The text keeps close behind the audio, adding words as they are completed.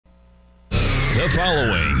The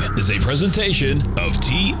following is a presentation of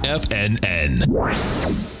TFNN.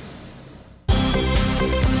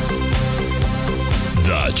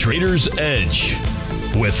 The Trader's Edge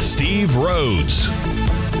with Steve Rhodes.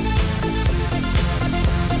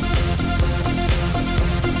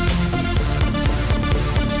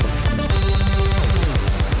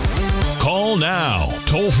 Call now,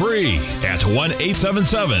 toll free at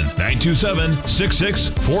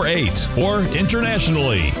 1-877-927-6648 or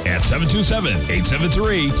internationally at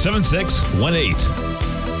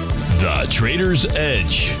 727-873-7618. The Trader's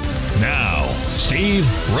Edge. Now, Steve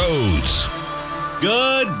Rhodes.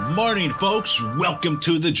 Good morning, folks. Welcome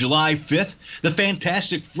to the July 5th, the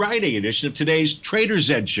fantastic Friday edition of today's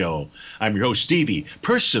Trader's Edge Show. I'm your host, Stevie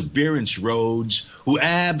Perseverance Rhodes, who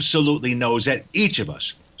absolutely knows that each of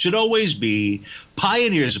us should always be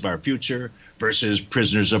pioneers of our future versus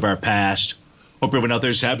prisoners of our past. Hope everyone out there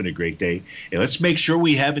is having a great day, and let's make sure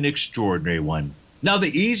we have an extraordinary one. Now, the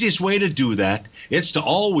easiest way to do that is to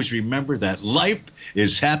always remember that life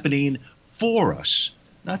is happening for us,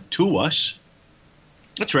 not to us.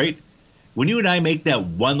 That's right. When you and I make that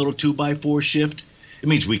one little 2x4 shift, it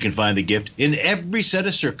means we can find the gift in every set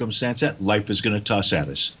of circumstance that life is going to toss at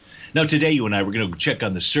us. Now, today, you and I, we're going to check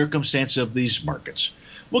on the circumstance of these markets.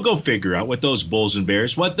 We'll go figure out what those bulls and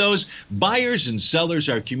bears, what those buyers and sellers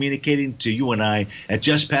are communicating to you and I at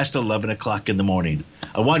just past 11 o'clock in the morning.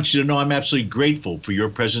 I want you to know I'm absolutely grateful for your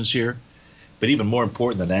presence here, but even more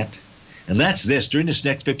important than that, and that's this. During this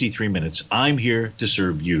next 53 minutes, I'm here to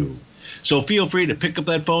serve you. So feel free to pick up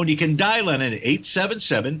that phone. You can dial in at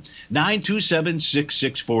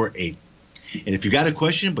 877-927-6648. And if you got a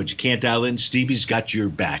question, but you can't dial in, Stevie's got your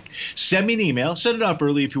back. Send me an email. Send it off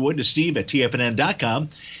early if you would to steve@tfnn.com.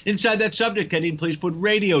 Inside that subject heading, please put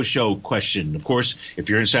radio show question. Of course, if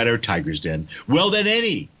you're inside our Tiger's Den, well, then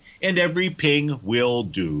any and every ping will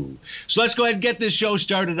do. So let's go ahead and get this show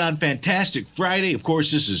started on Fantastic Friday. Of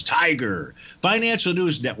course, this is Tiger Financial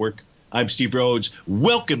News Network. I'm Steve Rhodes.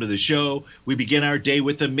 Welcome to the show. We begin our day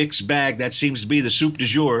with a mixed bag. That seems to be the soup du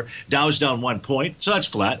jour. Dow's down 1 point, so that's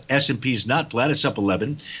flat. S&P's not flat. It's up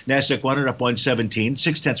 11. NASDAQ 100 up 117,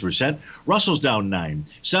 0.6%. Russell's down 9.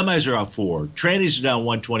 Semis are off 4. Trannies are down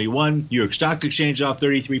 121. New York Stock Exchange off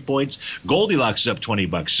 33 points. Goldilocks is up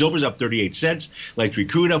 $20. Silver's up 38 cents. Light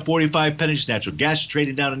crude up 45 pennies. Natural gas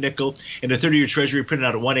trading down a nickel. And the 30-year Treasury printed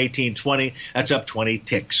out at 118.20. That's up 20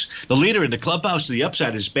 ticks. The leader in the clubhouse to the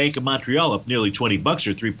upside is Bank of Montreal, up nearly $20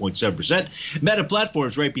 or 3.7%. Meta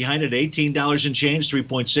Platforms right behind it, $18 and change,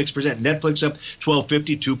 3.6%. Netflix up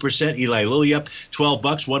 12.50, 2%. Eli Lilly up $12,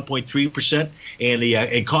 1.3%. And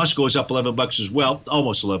Costco is up $11 as well,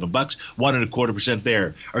 almost $11, 1.25%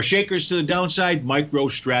 there. Our shakers to the downside,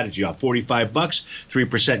 MicroStrategy off $45,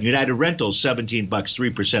 3%. United Rentals $17,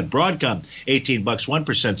 3%. Broadcom $18,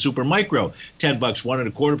 1%. Super Micro $10,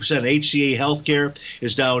 1.25%. HCA Healthcare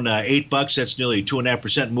is down $8. That's nearly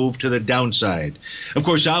 2.5% move to the downside. Of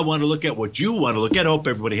course, I want to look at what you want to look at. I hope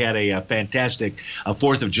everybody had a fantastic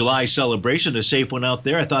 4th of July celebration, a safe one out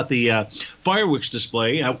there. I thought the fireworks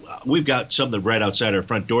display, we've got some that are right outside our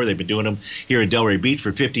front door. They've been doing them here in Delray Beach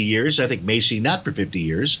for 50 years. I think Macy, not for 50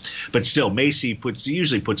 years, but still, Macy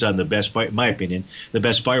usually puts on the best, in my opinion, the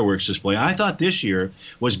best fireworks display. I thought this year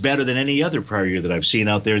was better than any other prior year that I've seen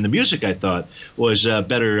out there. And the music, I thought, was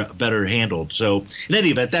better handled. So in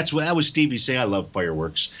any event, that was Stevie saying I love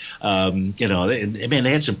fireworks. Man,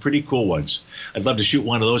 they had some pretty cool ones. I'd love to shoot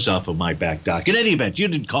one of those off of my back dock. In any event, you're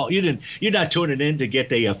not tuning in to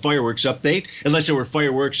get a fireworks update unless there were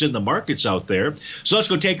fireworks in the markets out there. So let's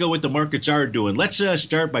go take a look at what the markets are doing. Let's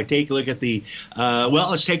start by taking a look at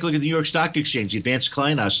let's take a look at the New York Stock Exchange, the advanced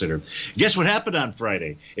client oscillator. Guess what happened on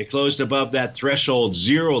Friday? It closed above that threshold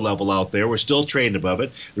 0 level out there. We're still trading above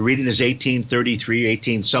it. The reading is 1833,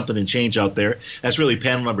 18 something and change out there. That's really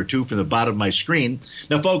panel number 2 from the bottom of my screen.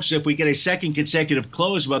 Now, folks, if we get a second consecutive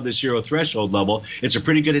close above the 0 threshold level, it's a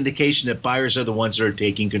pretty good indication that buyers are the ones that are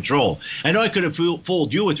taking control. I know I could have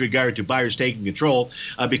fooled you with regard to buyers taking control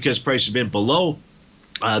because price has been below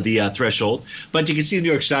the threshold, but you can see the New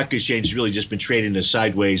York Stock Exchange has really just been trading a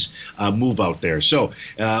sideways move out there. So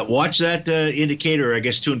watch that indicator. I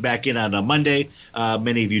guess tune back in on Monday.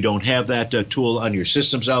 Many of you don't have that tool on your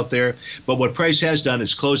systems out there, but what price has done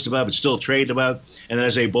is closed above. It's still trading above, and that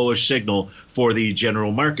is a bullish signal for the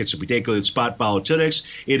general markets. If we take a look at spot volatilities,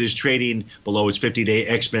 it is trading below its 50-day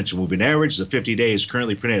exponential moving average. The 50-day is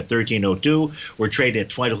currently printed at 1302. We're trading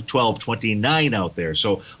at 1229 out there.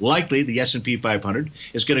 So likely the S&P 500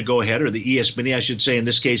 is going to go ahead, or the ES Mini, I should say, in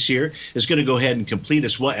this case here, is going to go ahead and complete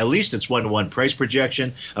at least its one-to-one price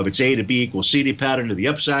projection of its A to B equals CD pattern to the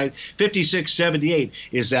upside. 56.78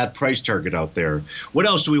 is that price target out there. What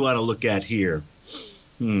else do we want to look at here?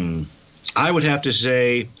 I would have to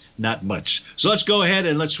say not much. So let's go ahead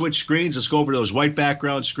and let's switch screens. Let's go over to those white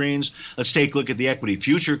background screens. Let's take a look at the equity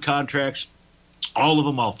future contracts. All of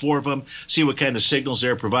them, all four of them, see what kind of signals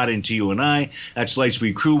they're providing to you and I. That's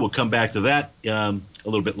Lightspeed Crew. We'll come back to that a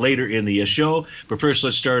little bit later in the show. But first,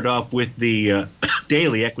 let's start off with the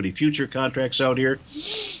daily equity future contracts out here.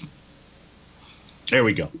 There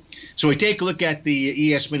we go. So we take a look at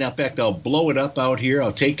the ES-Mini. In fact, I'll blow it up out here.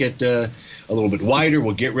 I'll take it a little bit wider.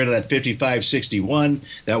 We'll get rid of that 5561.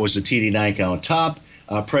 That was the TD9 count top.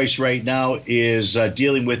 Price right now is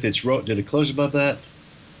dealing with its road. Did it close above that?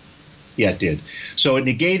 Yeah, it did. So it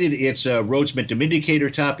negated its Rhodes Momentum Indicator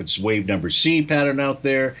top, its wave number C pattern out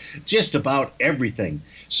there, just about everything.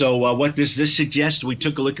 So what this suggests, we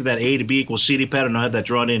took a look at that A to B equals CD pattern. I have that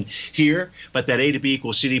drawn in here, but that A to B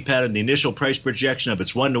equals CD pattern, the initial price projection of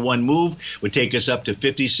its one-to-one move would take us up to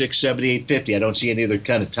 56.7850. I don't see any other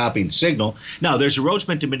kind of topping signal. Now, there's a Rhodes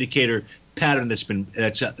Momentum Indicator pattern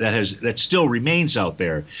that still remains out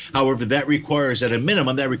there. However, that requires, at a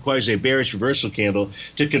minimum, that requires a bearish reversal candle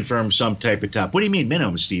to confirm some type of top. What do you mean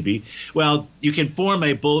minimum, Stevie? Well, you can form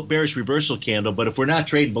a bearish reversal candle, but if we're not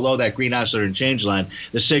trading below that green oscillator and change line,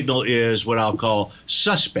 the signal is what I'll call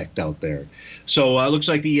suspect out there. So it looks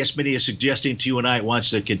like the ES-Mini is suggesting to you and I it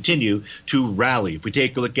wants to continue to rally. If we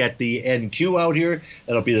take a look at the NQ out here,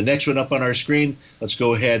 that'll be the next one up on our screen. Let's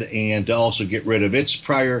go ahead and also get rid of its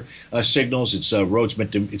prior signals. It's Rhodes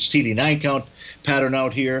Momentum, it's TD9 count pattern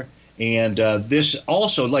out here. And this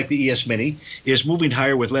also, like the ES-Mini, is moving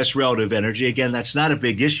higher with less relative energy. Again, that's not a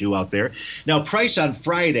big issue out there. Now, price on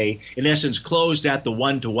Friday, in essence, closed at the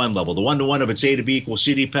one-to-one level. The one-to-one of its A to B equals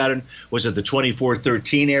CD pattern was at the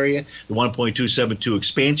 24.13 area. The 1.272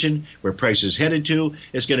 expansion, where price is headed to,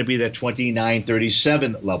 is going to be that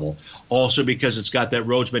 29.37 level. Also, because it's got that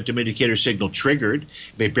Rhodes Momentum Indicator signal triggered,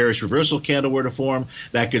 if a bearish reversal candle were to form,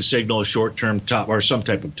 that could signal a short-term top or some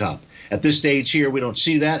type of top. At this stage here, we don't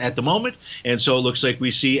see that at the moment, and so it looks like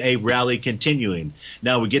we see a rally continuing.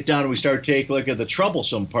 Now we get down and we start to take a look at the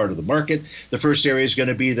troublesome part of the market. The first area is going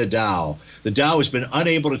to be the Dow. The Dow has been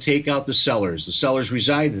unable to take out the sellers. The sellers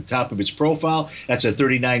reside at the top of its profile. That's at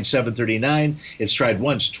 39,739. It's tried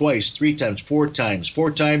once, twice, three times, four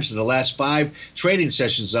times in the last 5 trading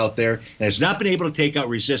sessions out there, and has not been able to take out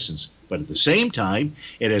resistance. But at the same time,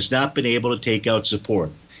 it has not been able to take out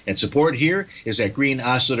support. And support here is that green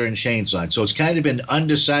oscillator and change line. So it's kind of in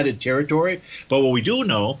undecided territory. But what we do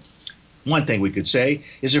know, one thing we could say,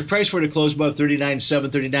 is if price were to close above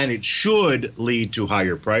 39,739, it should lead to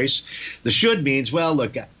higher price. The should means, well,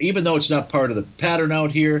 look, even though it's not part of the pattern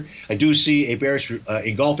out here, I do see a bearish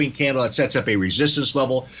engulfing candle that sets up a resistance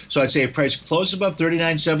level. So I'd say if price closes above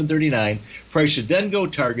 39,739, price should then go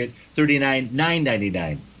target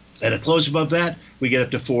 39,999. At a close above that, we get up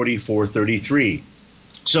to 44.33.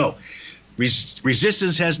 So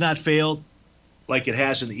resistance has not failed like it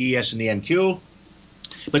has in the ES and the NQ,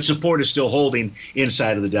 but support is still holding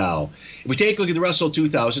inside of the Dow. If we take a look at the Russell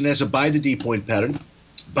 2000, it has a buy the D point pattern.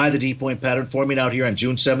 Buy the D point pattern forming out here on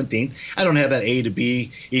June 17th. I don't have that A to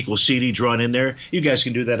B equals CD drawn in there. You guys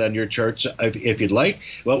can do that on your charts if you'd like.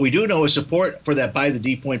 What we do know is support for that buy the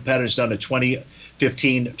D point pattern is down to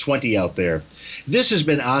 20.15.20 out there. This has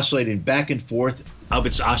been oscillating back and forth of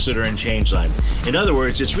its oscillator and change line. In other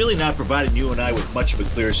words, it's really not providing you and I with much of a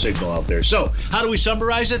clear signal out there. So how do we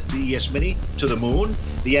summarize it? The ES-Mini to the moon,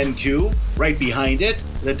 the NQ right behind it,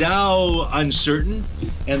 the Dow uncertain,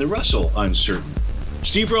 and the Russell uncertain.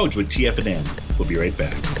 Steve Rhodes with TFNN. We'll be right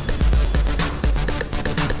back.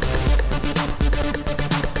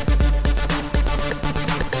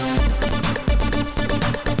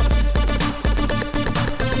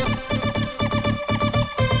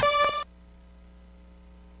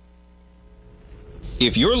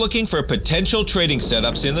 If you're looking for potential trading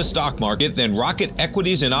setups in the stock market, then Rocket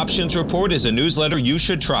Equities and Options Report is a newsletter you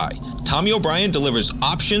should try. Tommy O'Brien delivers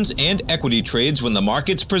options and equity trades when the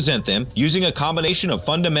markets present them, using a combination of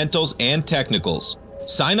fundamentals and technicals.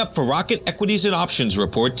 Sign up for Rocket Equities and Options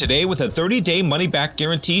Report today with a 30-day money-back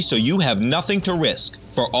guarantee, so you have nothing to risk.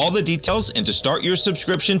 For all the details and to start your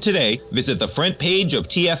subscription today, visit the front page of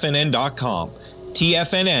TFNN.com.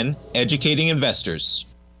 TFNN, educating investors.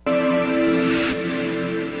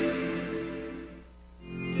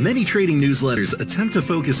 Many trading newsletters attempt to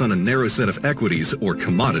focus on a narrow set of equities or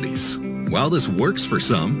commodities. While this works for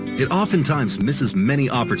some, it oftentimes misses many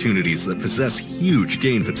opportunities that possess huge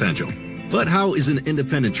gain potential. But how is an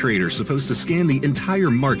independent trader supposed to scan the entire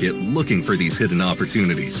market looking for these hidden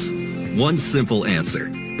opportunities? One simple answer: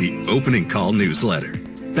 the Opening Call newsletter.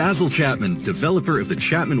 Basil Chapman, developer of the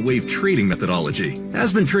Chapman Wave trading methodology,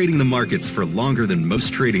 has been trading the markets for longer than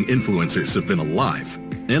most trading influencers have been alive.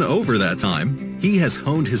 And over that time, he has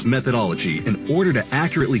honed his methodology in order to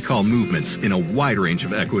accurately call movements in a wide range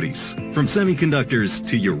of equities, from semiconductors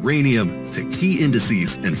to uranium to key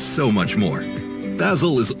indices and so much more.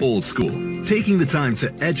 Basil is old school, taking the time to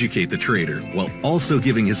educate the trader while also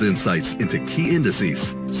giving his insights into key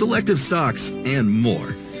indices, selective stocks, and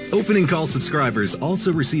more. Opening call subscribers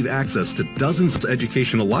also receive access to dozens of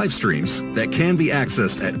educational live streams that can be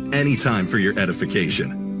accessed at any time for your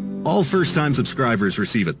edification. All first-time subscribers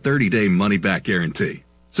receive a 30-day money-back guarantee.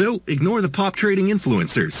 So ignore the pop trading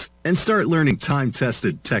influencers and start learning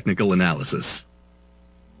time-tested technical analysis.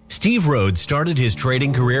 Steve Rhodes started his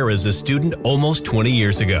trading career as a student almost 20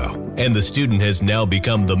 years ago, and the student has now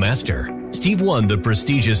become the master. Steve won the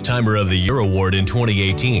prestigious Timer of the Year award in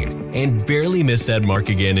 2018 and barely missed that mark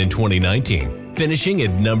again in 2019, finishing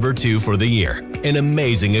at number 2 for the year. An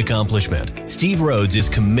amazing accomplishment. Steve Rhodes is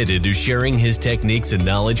committed to sharing his techniques and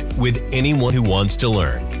knowledge with anyone who wants to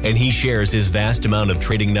learn, and he shares his vast amount of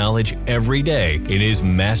trading knowledge every day in his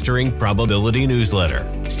Mastering Probability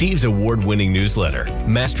newsletter. Steve's award-winning newsletter,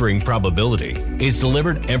 Mastering Probability, is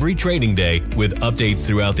delivered every trading day with updates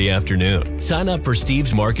throughout the afternoon. Sign up for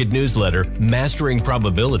Steve's market newsletter, Mastering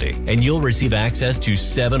Probability, and you'll receive access to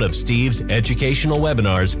 7 of Steve's educational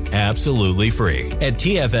webinars absolutely free. At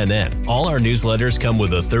TFNN, all our newsletters come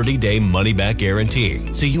with a 30-day money-back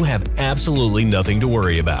guarantee, so you have absolutely nothing to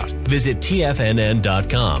worry about. Visit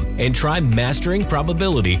TFNN.com and try Mastering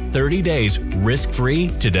Probability 30 days risk-free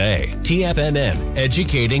today. TFNN,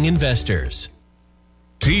 educating investors.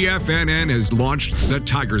 TFNN has launched the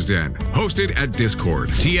Tiger's Den, hosted at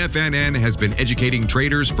Discord. TFNN has been educating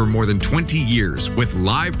traders for more than 20 years with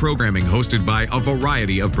live programming hosted by a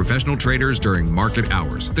variety of professional traders during market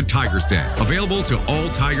hours. The Tiger's Den, available to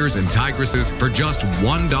all tigers and tigresses for just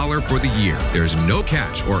 $1 for the year. There's no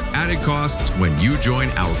catch or added costs when you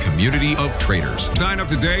join our community of traders. Sign up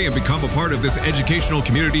today and become a part of this educational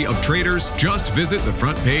community of traders. Just visit the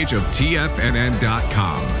front page of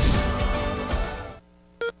TFNN.com.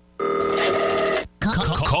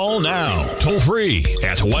 Call now, toll free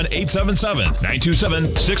at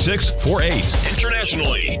 1-877-927-6648.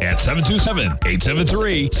 Internationally at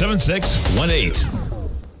 727-873-7618.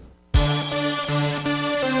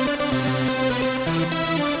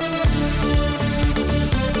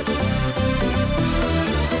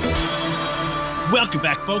 Welcome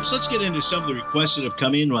back, folks. Let's get into some of the requests that have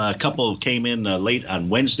come in. A couple came in late on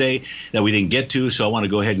Wednesday that we didn't get to, so I want to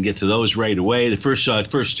go ahead and get to those right away. The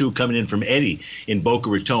first 2 coming in from Eddie in Boca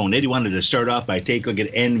Raton. Eddie wanted to start off by taking a look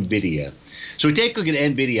at NVIDIA. So we take a look at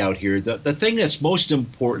NVIDIA out here. The thing that's most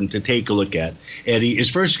important to take a look at, Eddie, is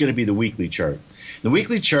first going to be the weekly chart. The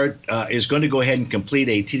weekly chart is going to go ahead and complete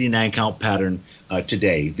a TD9 count pattern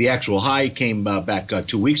today. The actual high came back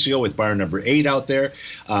 2 weeks ago with bar number 8 out there.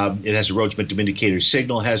 It has a Rhodes momentum indicator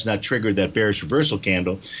signal, has not triggered that bearish reversal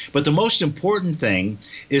candle. But the most important thing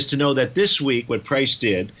is to know that this week what price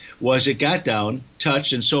did was it got down,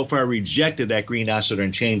 touched, and so far rejected that green oscillator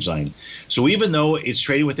and change line. So even though it's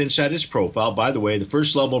trading with inside its profile, by the way, the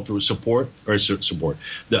first level for support is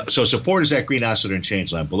that green oscillator and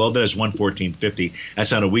change line. Below that is 114.50.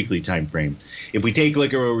 That's on a weekly time frame. If we take a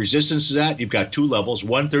look at where resistance is at, you've got 2 levels,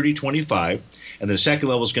 130.25, and the second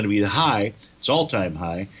level is going to be the high, it's all-time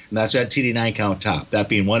high, and that's at TD9 count top, that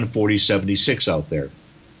being 140.76 out there.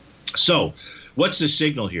 So what's the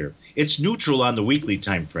signal here? It's neutral on the weekly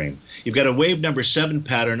time frame. You've got a wave number 7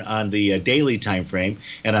 pattern on the daily time frame,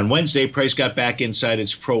 and on Wednesday, price got back inside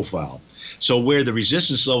its profile. So where the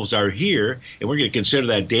resistance levels are here, and we're going to consider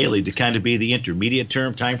that daily to kind of be the intermediate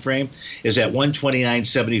term time frame, is at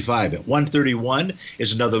 129.75. At 131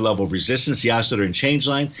 is another level of resistance, the oscillator and change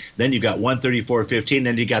line. Then you've got 134.15.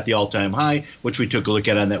 Then you got the all-time high, which we took a look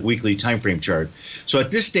at on that weekly time frame chart. So at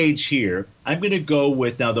this stage here, I'm going to go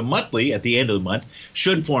with now the monthly at the end of the month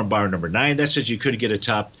should form bar number 9. That says you could get a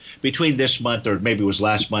top between this month, or maybe it was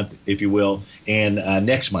last month, if you will, and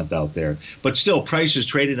next month out there. But still, price is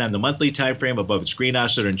traded on the monthly time frame above its green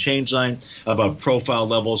oscillator and change line, above profile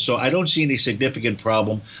levels. So I don't see any significant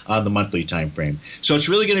problem on the monthly time frame. So it's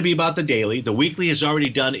really going to be about the daily. The weekly has already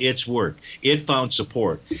done its work. It found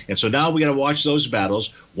support. And so now we got to watch those battles,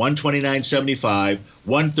 129.75,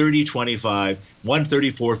 130.25,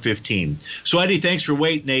 134.15. So Eddie, thanks for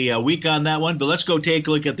waiting a week on that one. But let's go take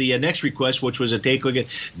a look at the next request, which was a take a look at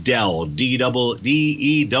Dell,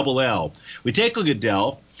 D-E-L-L. We take a look at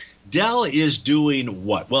Dell. Dell is doing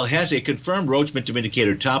what? Well, it has a confirmed Rhodes momentum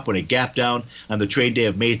indicator top when it gapped down on the trade day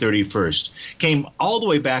of May 31st. Came all the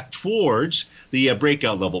way back towards the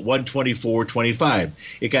breakout level, 124.25.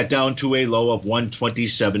 It got down to a low of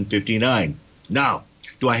 127.59. Now,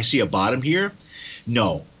 do I see a bottom here?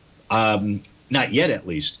 No. Not yet, at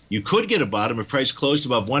least. You could get a bottom if price closed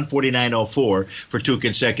above 149.04 for 2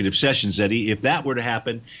 consecutive sessions, Eddie. If that were to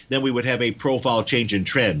happen, then we would have a profile change in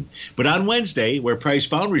trend. But on Wednesday, where price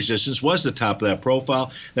found resistance was the top of that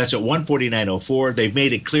profile, that's at 149.04. They've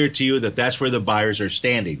made it clear to you that that's where the buyers are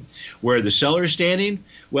standing. Where are the sellers standing?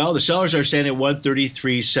 Well, the sellers are standing at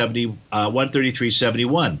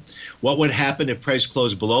 133.71. What would happen if price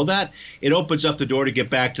closed below that? It opens up the door to get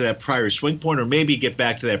back to that prior swing point, or maybe get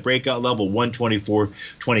back to that breakout level,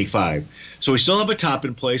 124.25. So we still have a top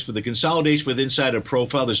in place with the consolidation with inside a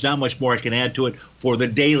profile. There's not much more I can add to it for the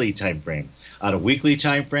daily time frame. On a weekly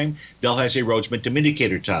time frame, Dell has a Rhodes Momentum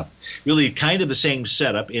Indicator top. Really kind of the same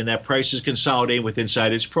setup in that price is consolidating with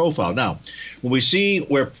inside its profile. Now, when we see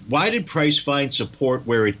why did price find support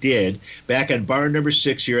where it did back on bar number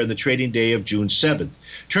 6 here on the trading day of June 7th?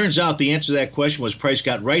 Turns out the answer to that question was price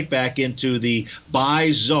got right back into the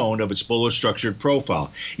buy zone of its bullish structured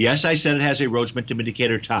profile. Yes, I said it has a Rhodes Momentum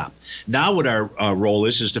Indicator top. Now what our role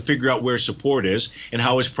is to figure out where support is and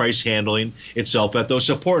how is price handling itself at those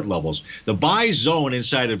support levels. The buy zone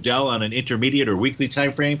inside of Dell on an intermediate or weekly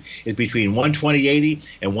time frame is between 120.80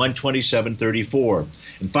 and 127.34.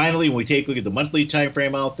 And finally, when we take a look at the monthly time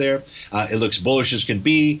frame out there, it looks bullish as can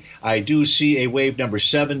be. I do see a wave number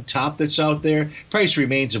 7 top that's out there. Price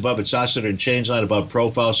remains above its oscillator and change line above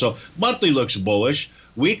profile, so monthly looks bullish.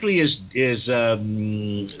 Weekly is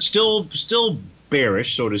still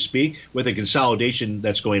bearish, so to speak, with a consolidation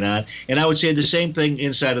that's going on. And I would say the same thing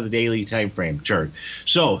inside of the daily time frame chart.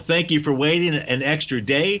 So thank you for waiting an extra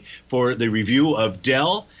day for the review of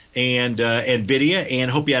Dell and NVIDIA,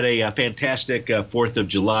 and hope you had a fantastic 4th of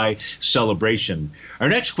July celebration. Our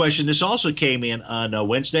next question, this also came in on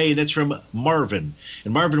Wednesday, and it's from Marvin.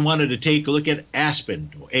 And Marvin wanted to take a look at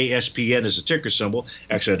Aspen. ASPN is a ticker symbol.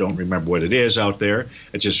 Actually, I don't remember what it is out there.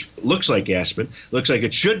 It just looks like Aspen. Looks like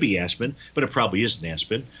it should be Aspen, but it probably isn't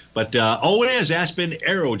Aspen. But, it is Aspen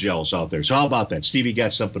Aerogels out there. So how about that? Stevie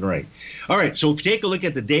got something right. All right, so if you take a look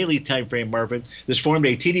at the daily time frame, Marvin, this formed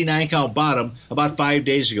a TD9 count bottom about 5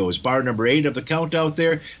 days ago. It was bar number 8 of the count out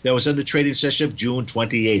there. That was on the trading session of June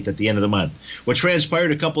 28th at the end of the month. What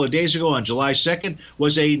transpired a couple of days ago on July 2nd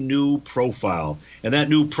was a new profile. And that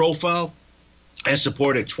new profile has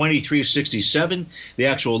support at 23.67. The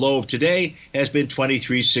actual low of today has been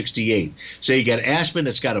 23.68. So you got Aspen.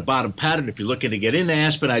 It's got a bottom pattern. If you're looking to get into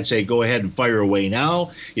Aspen, I'd say go ahead and fire away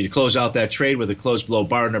now. You close out that trade with a close below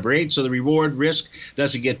bar number 8. So the reward risk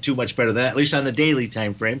doesn't get too much better than that, at least on the daily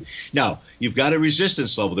time frame. Now, you've got a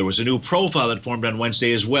resistance level. There was a new profile that formed on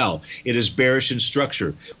Wednesday as well. It is bearish in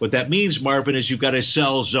structure. What that means, Marvin, is you've got a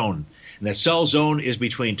sell zone. And that sell zone is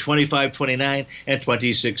between 25.29 and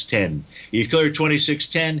 26.10. You clear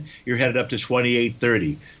 26.10, you're headed up to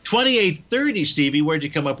 28.30. 28.30, Stevie, where'd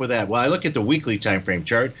you come up with that? Well, I look at the weekly time frame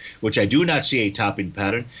chart, which I do not see a topping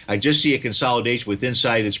pattern. I just see a consolidation with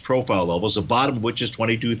inside its profile levels, the bottom of which is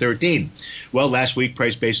 22.13. Well, last week,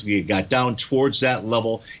 price basically got down towards that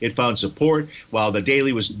level. It found support while the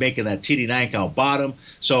daily was making that TD9 count bottom.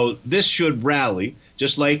 So this should rally,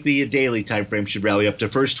 just like the daily time frame should rally up to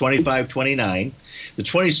first 25.29. The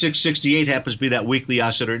 26.68 happens to be that weekly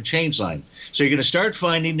oscillator and change line. So you're going to start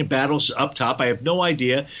finding the battles up top. I have no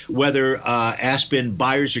idea whether Aspen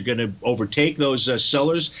buyers are going to overtake those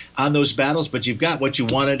sellers on those battles, but you've got what you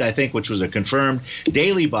wanted, I think, which was a confirmed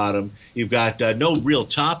daily bottom. You've got no real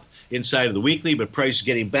top inside of the weekly, but price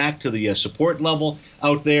getting back to the support level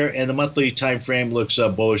out there, and the monthly time frame looks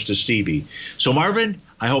bullish to Stevie. So Marvin,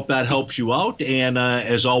 I hope that helps you out, and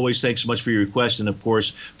as always, thanks so much for your request, and of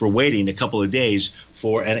course for waiting a couple of days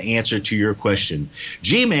for an answer to your question.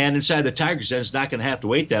 G-Man inside the Tiger Den is not going to have to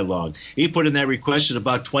wait that long. He put in that request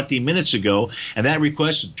about 20 minutes ago, and that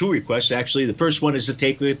request, 2 requests actually. The first one is to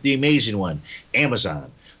take the amazing one,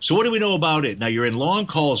 Amazon. So what do we know about it? Now, you're in long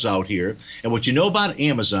calls out here, and what you know about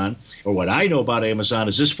Amazon, or what I know about Amazon,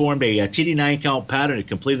 is this formed a TD9 count pattern. It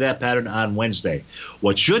completed that pattern on Wednesday.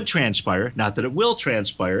 What should transpire, not that it will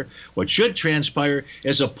transpire, what should transpire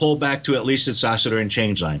is a pullback to at least its oscillator and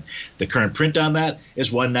change line. The current print on that is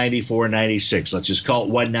 194.96. Let's just call it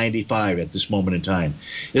 195 at this moment in time.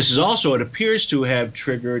 This is also, it appears to have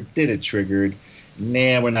triggered, did it triggered?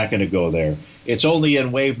 Nah, we're not going to go there. It's only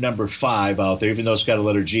in wave number 5 out there, even though it's got a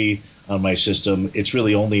letter G on my system. It's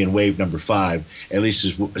really only in wave number 5, at least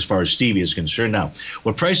as far as Stevie is concerned. Now,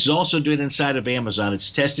 what price is also doing inside of Amazon,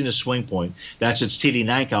 it's testing a swing point. That's its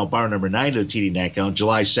TD9 count, bar number 9 of the TD9 count,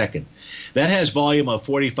 July 2nd. That has volume of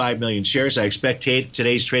 45 million shares. I expect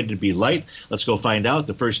today's trade to be light. Let's go find out.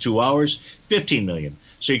 The first 2 hours, 15 million.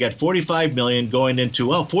 So you got 45 million going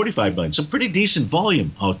into, 45 million. It's a pretty decent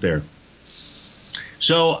volume out there.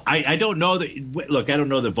 So I don't know that. Look, I don't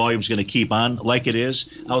know that volume's going to keep on like it is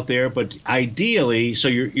out there, but ideally, so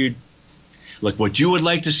you're look, what you would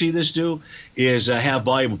like to see this do is have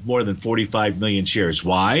volume of more than 45 million shares.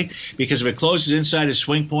 Why? Because if it closes inside a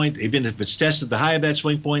swing point, even if it's tested the high of that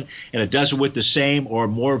swing point and it does it with the same or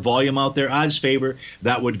more volume out there, odds favor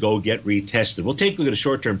that would go get retested. We'll take a look at a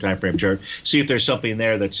short-term time frame chart, see if there's something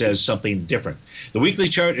there that says something different. The weekly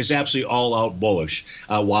chart is absolutely all-out bullish.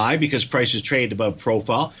 Why? Because prices trade above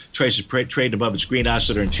profile, prices trade above its green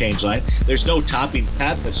oscillator and change line. There's no topping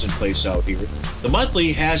path that's in place out here. The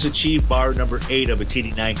monthly has achieved bar number 8 of a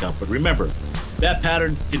TD9 count, but remember, that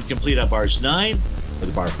pattern can complete on bars 9 or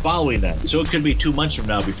the bar following that. So it could be 2 months from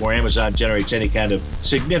now before Amazon generates any kind of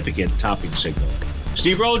significant topping signal.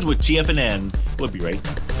 Steve Rhodes with TFNN. We'll be right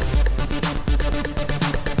back.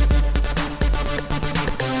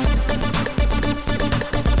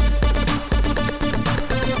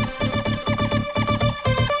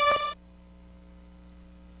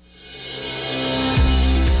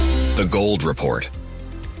 The Gold Report.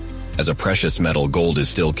 As a precious metal, gold is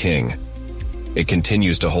still king. It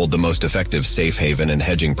continues to hold the most effective safe haven and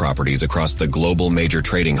hedging properties across the global major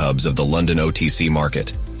trading hubs of the London OTC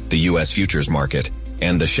market, the U.S. futures market,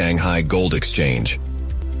 and the Shanghai Gold Exchange.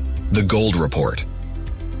 The Gold Report.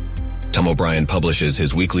 Tom O'Brien publishes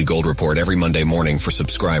his weekly gold report every Monday morning for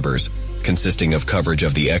subscribers, consisting of coverage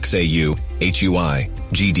of the XAU, HUI,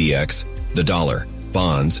 GDX, the dollar,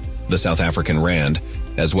 bonds, the South African rand,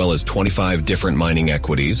 as well as 25 different mining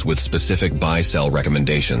equities with specific buy-sell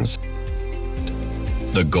recommendations.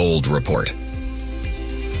 The Gold Report.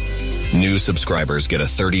 New subscribers get a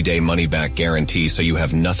 30-day money-back guarantee so you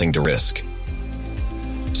have nothing to risk.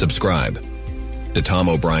 Subscribe to Tom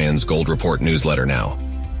O'Brien's Gold Report newsletter now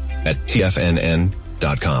at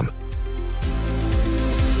TFNN.com.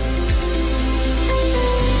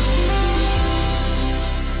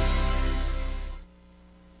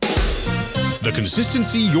 The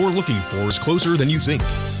consistency you're looking for is closer than you think.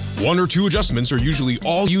 1 or 2 adjustments are usually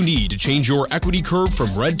all you need to change your equity curve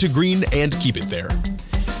from red to green and keep it there.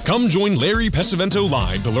 Come join Larry Pesavento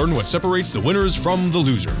live to learn what separates the winners from the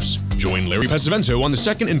losers. Join Larry Pesavento on the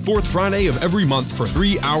 2nd and 4th Friday of every month for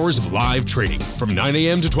 3 hours of live trading from 9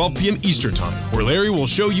 a.m. to 12 p.m. Eastern Time, where Larry will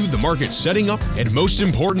show you the market setting up and, most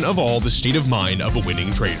important of all, the state of mind of a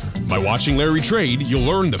winning trader. By watching Larry trade, you'll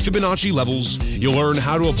learn the Fibonacci levels, you'll learn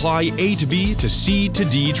how to apply A to B to C to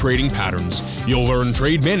D trading patterns, you'll learn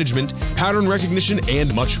trade management, pattern recognition,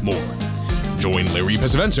 and much more. Join Larry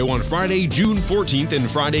Pesavento on Friday, June 14th and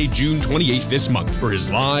Friday, June 28th this month for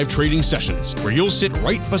his live trading sessions, where you'll sit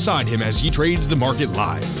right beside him as he trades the market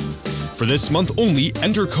live. For this month only,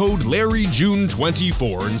 enter code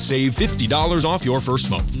LarryJune24 and save $50 off your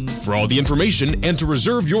first month. For all the information and to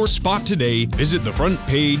reserve your spot today, visit the front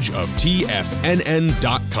page of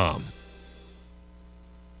TFNN.com.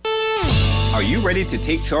 Are you ready to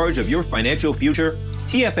take charge of your financial future?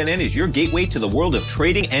 TFNN is your gateway to the world of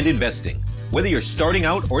trading and investing. Whether you're starting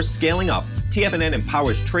out or scaling up, TFNN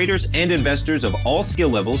empowers traders and investors of all skill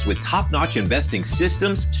levels with top-notch investing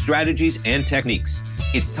systems, strategies, and techniques.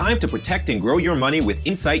 It's time to protect and grow your money with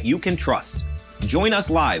insight you can trust. Join us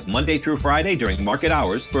live Monday through Friday during market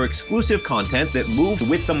hours for exclusive content that moves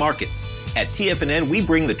with the markets. At TFNN, we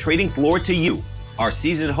bring the trading floor to you. Our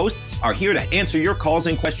seasoned hosts are here to answer your calls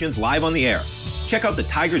and questions live on the air. Check out the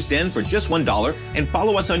Tiger's Den for just $1 and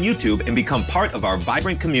follow us on YouTube and become part of our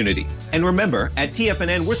vibrant community. And remember, at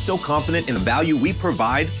TFNN, we're so confident in the value we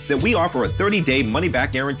provide that we offer a 30-day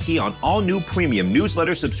money-back guarantee on all new premium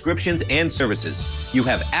newsletter subscriptions and services. You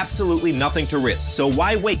have absolutely nothing to risk, so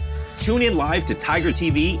why wait? Tune in live to Tiger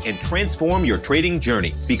TV and transform your trading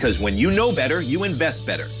journey, because when you know better, you invest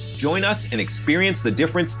better. Join us and experience the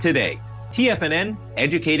difference today. TFNN,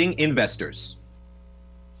 educating investors.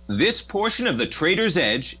 This portion of the Trader's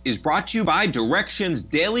Edge is brought to you by Direxion's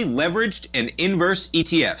daily leveraged and inverse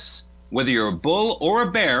ETFs. Whether you're a bull or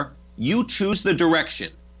a bear, you choose the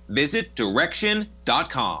direction. Visit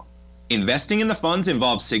Direxion.com. Investing in the funds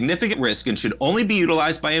involves significant risk and should only be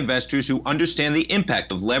utilized by investors who understand the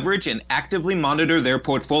impact of leverage and actively monitor their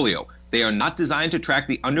portfolio. They are not designed to track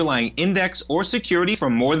the underlying index or security for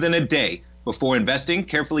more than a day. Before investing,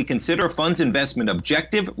 carefully consider a fund's investment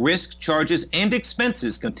objective, risk, charges, and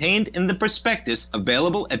expenses contained in the prospectus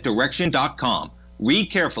available at Direxion.com. Read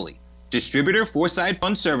carefully. Distributor Foreside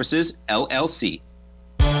Fund Services, LLC.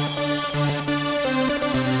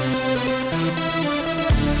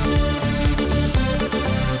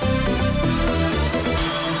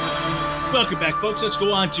 Welcome back, folks. Let's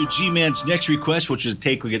go on to G-Man's next request, which is to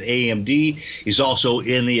take a look at AMD. He's also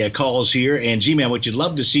in the calls here. And G-Man, what you'd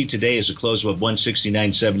love to see today is a close of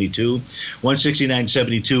 169.72.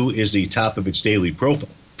 169.72 is the top of its daily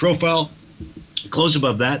profile. Close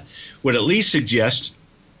above that would at least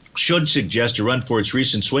should suggest a run for its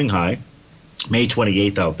recent swing high, May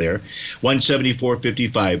 28th out there,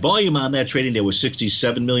 174.55. Volume on that trading day was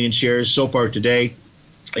 67 million shares. So far today,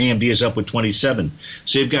 AMD is up with 27.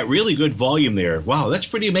 So you've got really good volume there. Wow, that's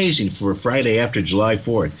pretty amazing for a Friday after July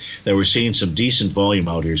 4th that we're seeing some decent volume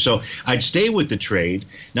out here. So I'd stay with the trade.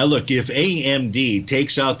 Now, look, if AMD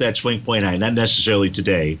takes out that swing point high, not necessarily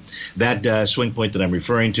today, that swing point that I'm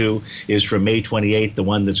referring to is from May 28th, the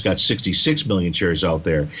one that's got 66 million shares out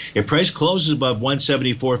there. If price closes above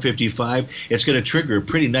 174.55, it's going to trigger a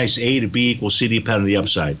pretty nice A to B equals CD pattern on the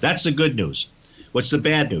upside. That's the good news. What's the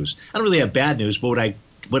bad news? I don't really have bad news, but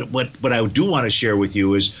what I do want to share with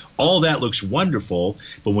you is all that looks wonderful,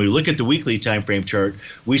 but when we look at the weekly time frame chart,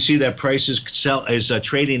 we see that price is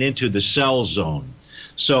trading into the sell zone.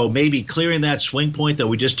 So maybe clearing that swing point that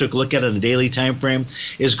we just took a look at on the daily time frame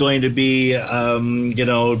is going to be,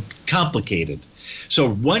 complicated.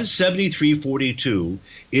 So 173.42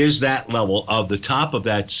 is that level of the top of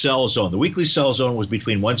that sell zone. The weekly sell zone was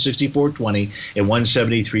between 164.20 and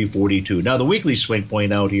 173.42. Now the weekly swing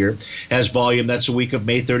point out here has volume. That's the week of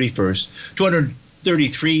May 31st.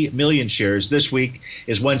 233 million shares. This week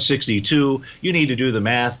is 162. You need to do the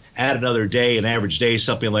math, add another day, an average day,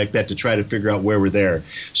 something like that to try to figure out where we're there.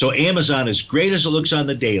 So Amazon, as great as it looks on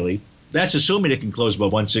the daily, that's assuming it can close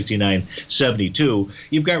above 169.72.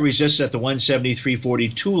 You've got resistance at the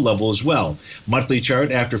 173.42 level as well. Monthly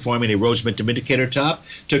chart, after forming a Rhodes Momentum Indicator top,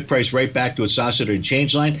 took price right back to its oscillator and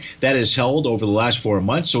change line. That has held over the last 4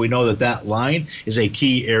 months, so we know that that line is a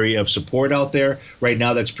key area of support out there. Right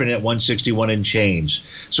now, that's printed at 161 and change.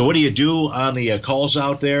 So what do you do on the calls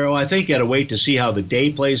out there? Well, I think you got to wait to see how the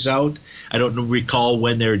day plays out. I don't recall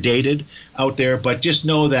when they're dated out there, but just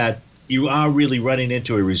know that you are really running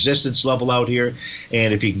into a resistance level out here.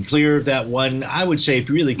 And if you can clear that one, I would say if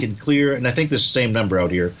you really can clear, and I think this is the same number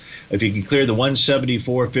out here, if you can clear the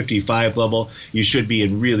 174.55 level, you should be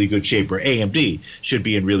in really good shape, or AMD should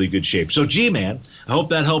be in really good shape. So G-Man, I hope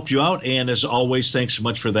that helped you out. And as always, thanks so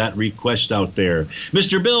much for that request out there.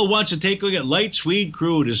 Mr. Bill wants to take a look at light sweet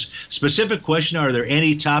crude. His specific question, are there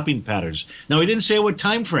any topping patterns? Now, he didn't say what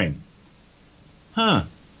time frame.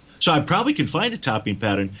 So I probably can find a topping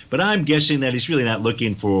pattern, but I'm guessing that he's really not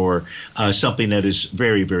looking for something that is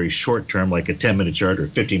very, very short term, like a 10-minute chart or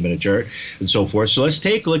 15-minute chart and so forth. So let's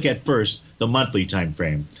take a look at first the monthly time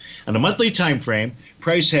frame. On the monthly time frame,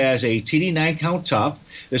 price has a TD9 count top.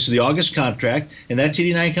 This is the August contract, and that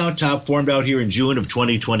TD9 count top formed out here in June of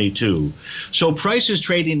 2022. So price is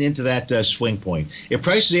trading into that swing point. If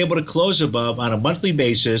price is able to close above on a monthly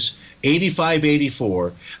basis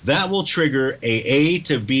 85.84, that will trigger a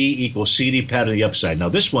to B equals CD pattern on the upside. Now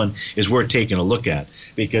this one is worth taking a look at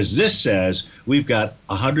because this says we've got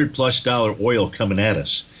 $100+ oil coming at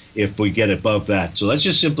us if we get above that. So let's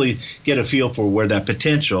just simply get a feel for where that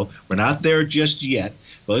potential, we're not there just yet,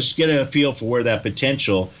 but let's get a feel for where that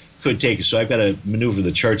potential could take us. So I've got to maneuver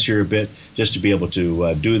the charts here a bit just to be able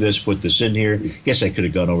to do this, put this in here. Guess I could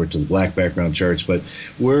have gone over to the black background charts, but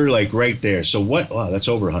we're like right there. So what? Wow, that's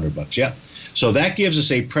over $100. Yeah. So that gives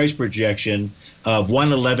us a price projection of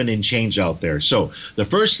 111 and change out there. So the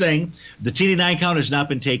first thing, the TD9 count has not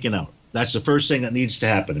been taken out. That's the first thing that needs to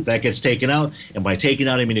happen. If that gets taken out, and by taking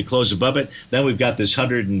out I mean to close above it, then we've got this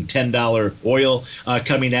 $110 oil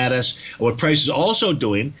coming at us. What price is also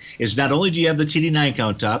doing is not only do you have the TD9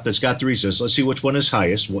 count top that's got the resistance. Let's see which one is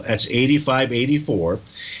highest. Well, that's 85.84.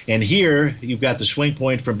 And here you've got the swing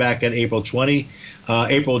point from back on April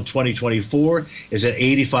 2024 is at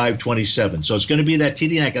 85.27. So it's going to be that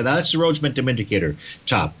TD9 count. That's the Rhodes Momentum Indicator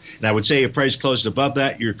top. And I would say if price closes above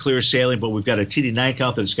that, you're clear sailing, but we've got a TD9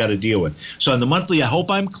 count that it's got to deal with. So on the monthly, I hope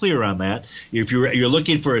I'm clear on that. If you're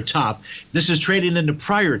looking for a top, this is trading into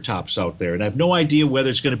prior tops out there, and I have no idea whether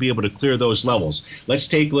it's going to be able to clear those levels. Let's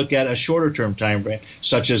take a look at a shorter term time frame,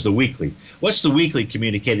 such as the weekly. What's the weekly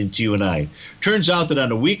communicating to you and I? Turns out that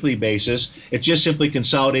on a weekly basis, it's just simply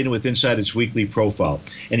consolidating with inside its weekly profile,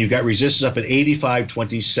 and you've got resistance up at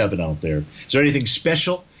 85.27 out there. Is there anything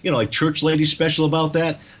special like church lady special about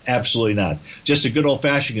that? Absolutely not. Just a good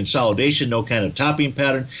old-fashioned consolidation, no kind of topping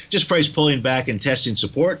pattern, just price pulling back and testing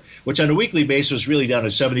support, which on a weekly basis was really down to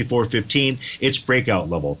 74.15, its breakout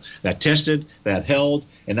level. That tested, that held,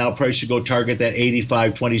 and now price should go target that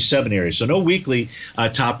 85.27 area. So no weekly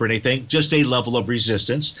top or anything, just a level of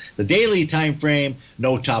resistance. The daily time frame,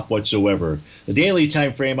 no top whatsoever. The daily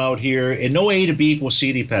time frame out here, and no A to B equals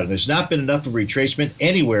CD pattern. There's not been enough of retracement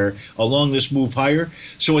anywhere along this move higher.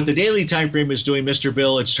 So what the daily time frame is doing, Mr.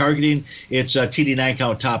 Bill, it's targeting its TD9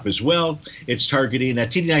 count top as well. It's targeting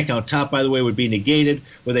that TD9 count top, by the way, would be negated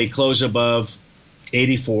with a close above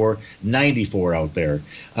 84.94 out there.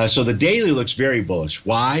 So the daily looks very bullish.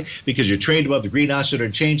 Why? Because you're trading above the green oscillator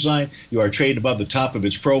and change line. You are trading above the top of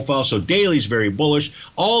its profile. So daily's very bullish.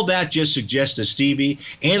 All that just suggests to Stevie,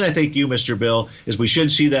 and I think you, Mr. Bill, is we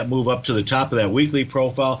should see that move up to the top of that weekly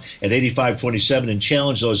profile at 85.27 and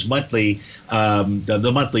challenge those monthly,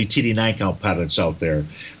 the monthly TD9 count patterns out there.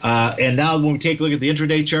 And now when we take a look at the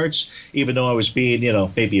intraday charts, even though I was being,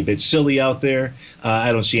 maybe a bit silly out there,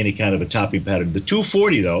 I don't see any kind of a topping pattern. The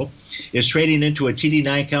 240, though, is trading into a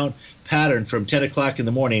TD9 count pattern from 10 o'clock in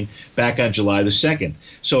the morning back on July the 2nd.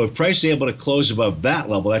 So if price is able to close above that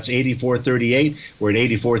level, that's 84.38. We're at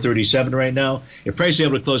 84.37 right now. If price is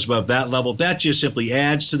able to close above that level, that just simply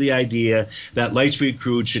adds to the idea that light sweet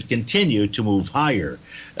crude should continue to move higher.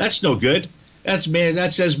 That's no good.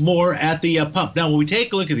 That says more at the pump. Now, when we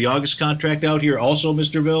take a look at the August contract out here also,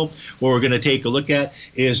 Mr. Bill, what we're going to take a look at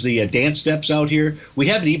is the dance steps out here. We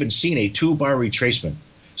haven't even seen a 2-bar retracement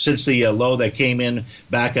since the low that came in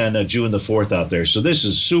back on June the 4th out there. So this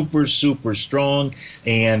is super, super strong,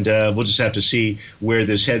 and we'll just have to see where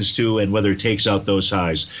this heads to and whether it takes out those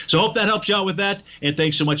highs. So I hope that helps you out with that, and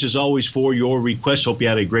thanks so much as always for your requests. Hope you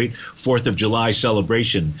had a great 4th of July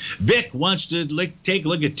celebration. Vic wants to take a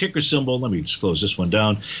look at ticker symbol. Let me just close this one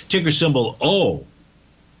down. Ticker symbol O.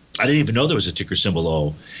 I didn't even know there was a ticker symbol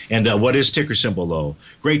O. And what is ticker symbol O?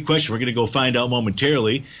 Great question. We're going to go find out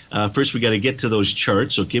momentarily. First, we got to get to those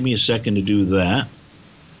charts, so give me a second to do that.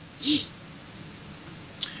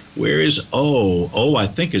 Where is O? O, I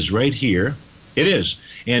think, is right here. It is.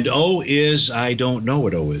 And O is, I don't know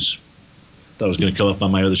what O is. Thought it was going to come up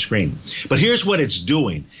on my other screen. But here's what it's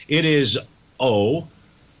doing. It is O,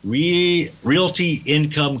 Realty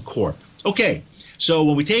Income Corp. Okay. So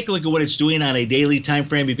when we take a look at what it's doing on a daily time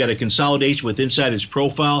frame, you've got a consolidation with inside its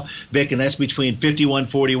profile, Vic, and that's between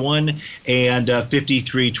 51.41 and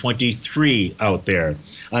 53.23 out there.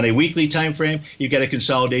 On a weekly time frame, you've got a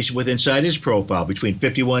consolidation with inside its profile between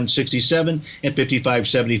 51.67 and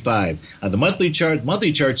 55.75. On the monthly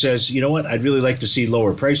chart says, you know what, I'd really like to see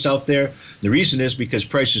lower price out there. The reason is because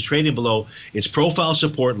price is trading below its profile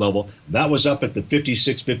support level. That was up at the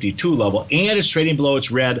 56.52 level, and it's trading below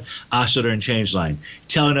its red oscillator and change line,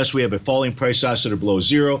 telling us we have a falling price oscillator below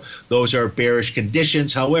zero. Those are bearish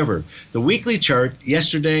conditions. However, the weekly chart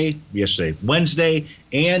yesterday, Wednesday,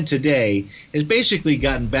 and today has basically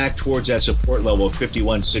gotten back towards that support level of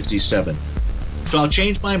 51.67. So I'll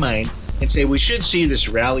change my mind and say we should see this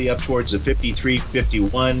rally up towards the 53.51,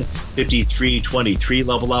 53.23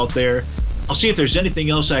 level out there. I'll see if there's anything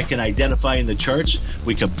else I can identify in the charts.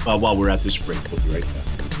 We can while we're at this break. We'll be right back.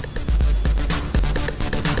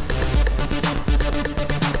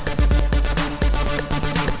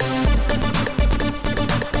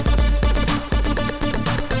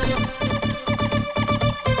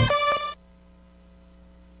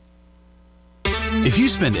 If you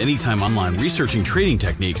spend any time online researching trading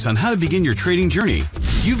techniques on how to begin your trading journey,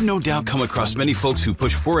 you've no doubt come across many folks who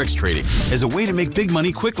push Forex trading as a way to make big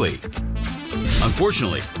money quickly.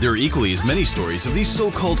 Unfortunately, there are equally as many stories of these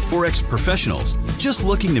so-called Forex professionals just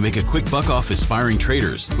looking to make a quick buck off aspiring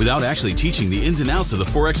traders without actually teaching the ins and outs of the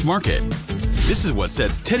Forex market. This is what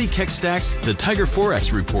sets Teddy Keckstad's The Tiger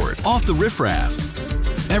Forex Report off the riffraff.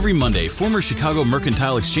 Every Monday, former Chicago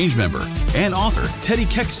Mercantile Exchange member and author Teddy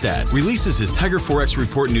Keckstad releases his Tiger Forex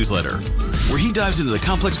Report newsletter, where he dives into the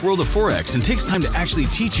complex world of Forex and takes time to actually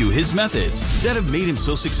teach you his methods that have made him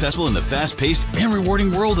so successful in the fast-paced and rewarding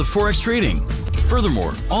world of Forex trading.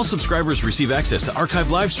 Furthermore, all subscribers receive access to archived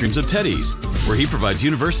live streams of Teddy's, where he provides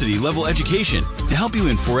university-level education to help you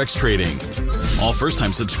in Forex trading. All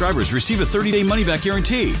first-time subscribers receive a 30-day money-back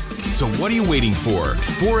guarantee. So what are you waiting for?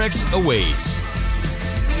 Forex awaits.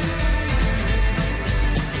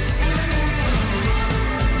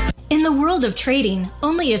 In In the world of trading,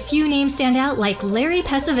 only a few names stand out like Larry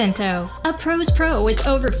Pesavento. A pro's pro with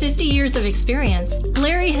over 50 years of experience,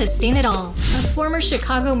 Larry has seen it all. A former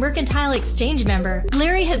Chicago Mercantile Exchange member,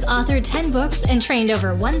 Larry has authored 10 books and trained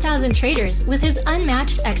over 1,000 traders with his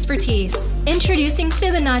unmatched expertise. Introducing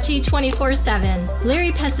Fibonacci 24/7,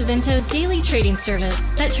 Larry Pesavento's daily trading service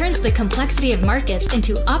that turns the complexity of markets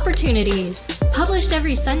into opportunities. Published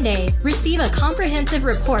every Sunday, receive a comprehensive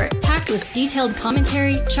report packed with detailed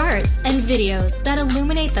commentary, charts, and videos that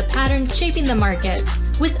illuminate the patterns shaping the markets,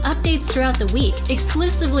 with updates throughout the week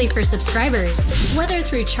exclusively for subscribers. Whether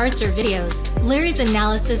through charts or videos, Larry's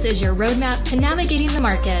analysis is your roadmap to navigating the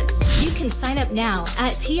markets. You can sign up now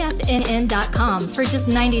at TFNN.com for just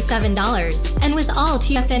 $97. And with all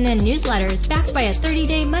TFNN newsletters backed by a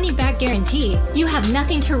 30-day money-back guarantee, you have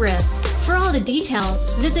nothing to risk. For all the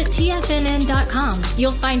details, visit TFNN.com.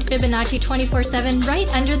 You'll find Fibonacci 24/7 right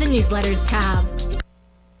under the newsletters tab.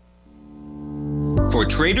 For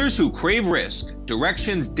traders who crave risk,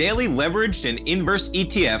 Direxion's daily leveraged and inverse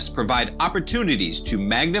ETFs provide opportunities to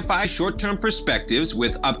magnify short-term perspectives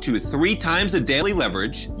with up to 3 times a daily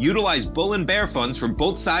leverage, utilize bull and bear funds from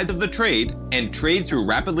both sides of the trade, and trade through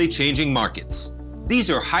rapidly changing markets.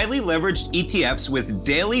 These are highly leveraged ETFs with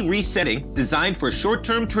daily resetting designed for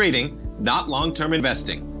short-term trading, not long-term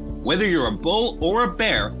investing. Whether you're a bull or a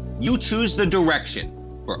bear, you choose the Direxion.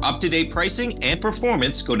 For up-to-date pricing and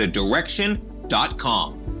performance, go to Direxion.com.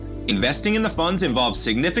 Investing in the funds involves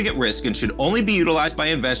significant risk and should only be utilized by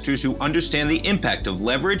investors who understand the impact of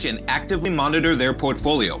leverage and actively monitor their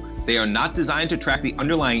portfolio. They are not designed to track the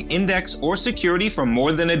underlying index or security for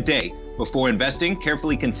more than a day. Before investing,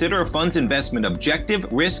 carefully consider a fund's investment objective,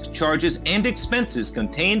 risk, charges, and expenses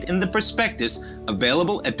contained in the prospectus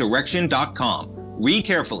available at Direxion.com. Read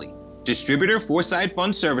carefully. Distributor Foresight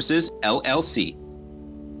Fund Services, LLC.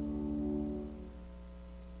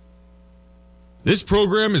 This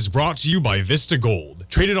program is brought to you by Vista Gold,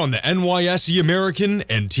 traded on the NYSE American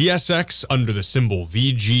and TSX under the symbol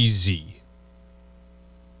VGZ.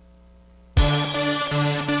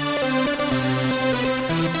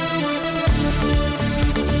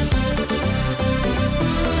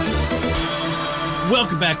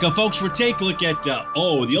 Welcome back, folks. We're taking a look at, the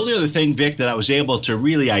only other thing, Vic, that I was able to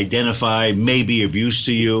really identify, maybe of use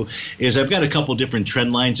to you, is I've got a couple different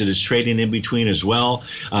trend lines that it's trading in between as well.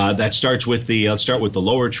 That starts with let's start with the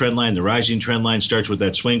lower trend line. The rising trend line starts with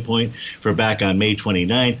that swing point for back on May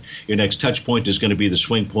 29th. Your next touch point is going to be the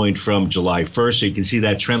swing point from July 1st. So you can see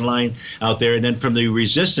that trend line out there. And then from the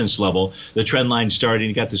resistance level, the trend line starting,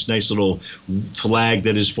 you got this nice little flag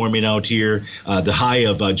that is forming out here. The high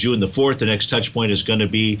of June the 4th, the next touch point is going to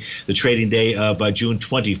be the trading day of June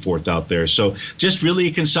 24th out there. So just really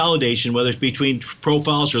a consolidation, whether it's between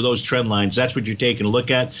profiles or those trend lines. That's what you're taking a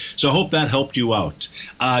look at. So I hope that helped you out.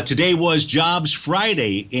 Today was Jobs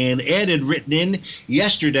Friday, and Ed had written in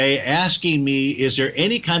yesterday asking me, is there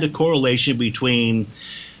any kind of correlation between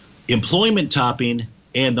employment topping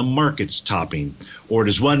and the market's topping? Or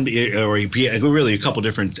does one, or really a couple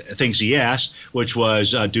different things he asked, which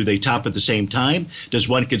was, do they top at the same time? Does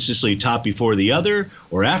one consistently top before the other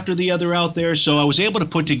or after the other out there? So I was able to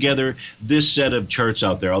put together this set of charts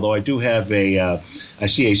out there, although I do have I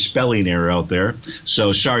see a spelling error out there.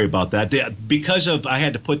 So sorry about that. Because I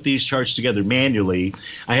had to put these charts together manually,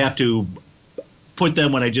 I have to put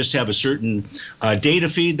them when I just have a certain data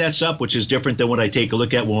feed that's up, which is different than what I take a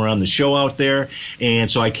look at when we're on the show out there.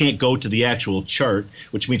 And so I can't go to the actual chart,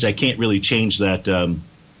 which means I can't really change that.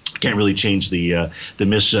 Can't really change the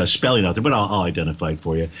misspelling out there, but I'll identify it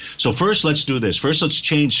for you. So first, let's do this. First, let's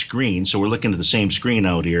change screen. So we're looking at the same screen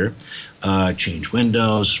out here. Change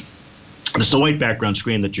windows. This is the white background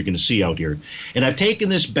screen that you're going to see out here. And I've taken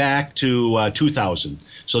this back to 2000.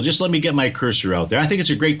 So just let me get my cursor out there. I think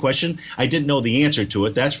it's a great question. I didn't know the answer to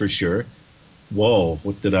it, that's for sure. Whoa,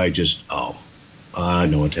 what did I just... Oh, I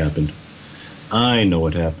know what happened. I know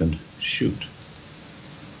what happened. Shoot.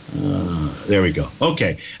 There we go.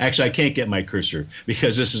 Okay. Actually, I can't get my cursor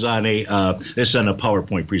because this is on a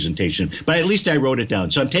PowerPoint presentation. But at least I wrote it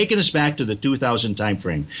down. So I'm taking us back to the 2000 time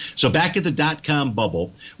frame. So back at the dot-com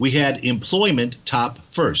bubble, we had employment top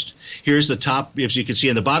first. Here's the top, if you can see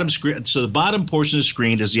on the bottom screen. So the bottom portion of the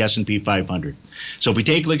screen is the S&P 500. So if we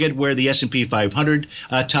take a look at where the S&P 500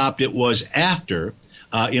 topped, it was after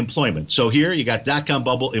employment. So here you got dot-com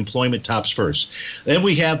bubble, employment tops first. Then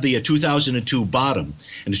we have the 2002 bottom.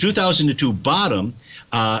 And the 2002 bottom,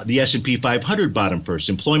 the S&P 500 bottom first.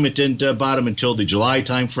 Employment didn't bottom until the July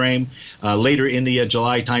time frame. Later in the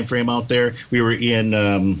July time frame out there, we were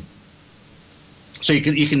in So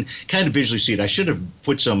you can kind of visually see it. I should have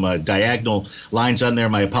put some diagonal lines on there.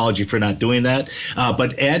 My apology for not doing that.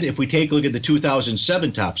 But Ed, if we take a look at the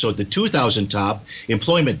 2007 top, so at the 2000 top,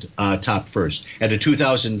 employment top first. At the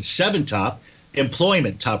 2007 top,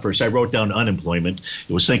 employment top first. I wrote down unemployment.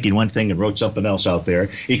 I was thinking one thing and wrote something else out there.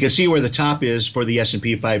 You can see where the top is for the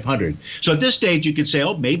S&P 500. So at this stage, you could say,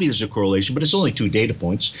 oh, maybe there's a correlation, but it's only 2 data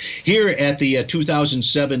points. Here at the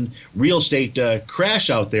 2007 real estate crash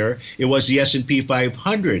out there, it was the S&P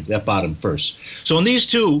 500 that bottomed first. So in these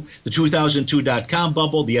two, the 2002 dot-com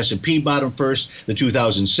bubble, the S&P bottomed first, the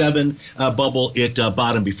 2007 bubble, it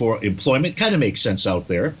bottomed before employment. Kind of makes sense out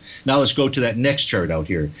there. Now let's go to that next chart out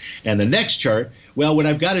here. And the next chart, well, what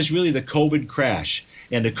I've got is really the COVID crash.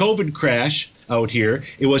 And the COVID crash out here,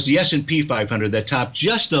 it was the S&P 500 that topped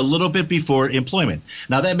just a little bit before employment.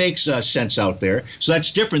 Now, that makes sense out there. So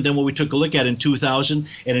that's different than what we took a look at in 2000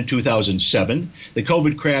 and in 2007. The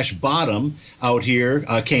COVID crash bottom out here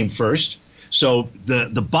came first. So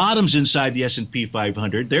the bottoms inside the S&P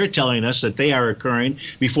 500, they're telling us that they are occurring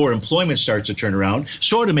before employment starts to turn around.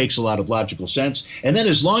 Sort of makes a lot of logical sense. And then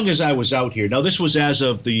as long as I was out here, now this was as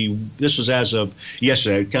of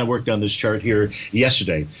yesterday. I kind of worked on this chart here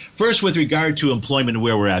yesterday. First, with regard to employment and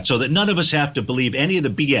where we're at, so that none of us have to believe any of the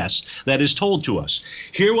BS that is told to us.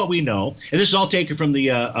 Here, what we know, and this is all taken from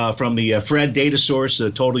the Fred data source,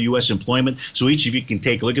 the total U.S. employment. So each of you can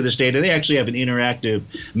take a look at this data. They actually have an interactive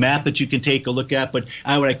map that you can take a look at, but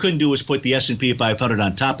what I couldn't do was put the S&P 500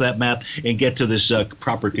 on top of that map and get to this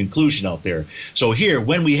proper conclusion out there. So here,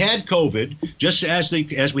 when we had COVID, just as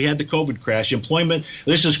we had the COVID crash, employment,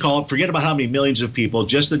 this is called, forget about how many millions of people,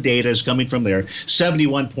 just the data is coming from there,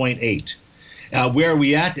 71.8. Where are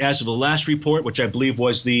we at as of the last report, which I believe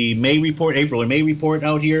was the April or May report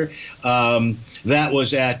out here? That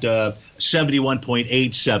was at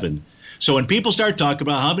 71.87. So when people start talking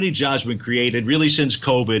about how many jobs have been created really since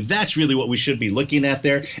COVID, that's really what we should be looking at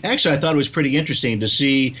there. Actually, I thought it was pretty interesting to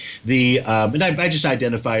see and I just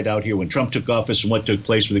identified out here when Trump took office and what took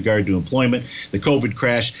place with regard to employment, the COVID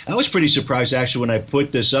crash. I was pretty surprised, actually, when I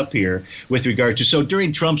put this up here with regard to, so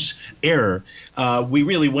during Trump's era, we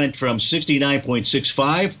really went from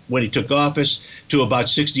 69.65 when he took office to about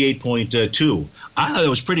 68.2. I thought it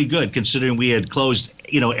was pretty good considering we had closed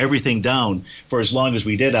everything down for as long as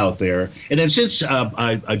we did out there. And then since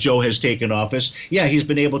Joe has taken office, he's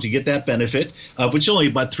been able to get that benefit, which is only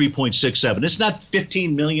about 3.67. It's not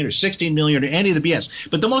 15 million or 16 million or any of the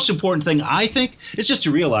BS. But the most important thing, I think, is just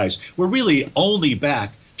to realize we're really only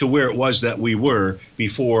back to where it was that we were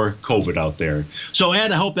before COVID out there. So,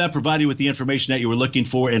 Ed, I hope that provided you with the information that you were looking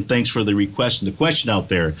for, and thanks for the request and the question out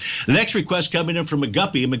there. The next request coming in from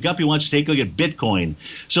McGuppy. McGuppy wants to take a look at Bitcoin.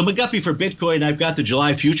 So, McGuppy, for Bitcoin, I've got the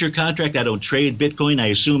July future contract. I don't trade Bitcoin. I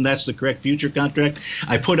assume that's the correct future contract.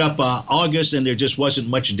 I put up August, and there just wasn't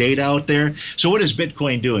much data out there. So, what is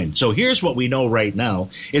Bitcoin doing? So, here's what we know right now.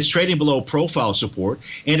 It's trading below profile support,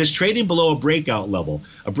 and it's trading below a breakout level.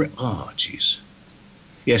 Oh, geez.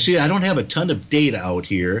 Yeah, see, I don't have a ton of data out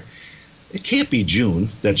here. It can't be June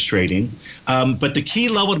that's trading. But the key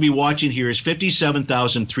level to be watching here is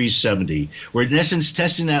 57,370. We're in essence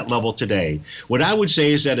testing that level today. What I would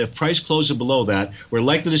say is that if price closes below that, we're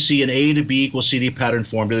likely to see an A to B equals CD pattern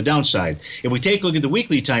form to the downside. If we take a look at the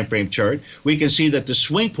weekly time frame chart, we can see that the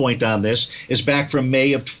swing point on this is back from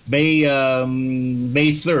May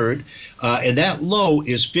 3rd, and that low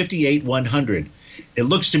is 58,100. It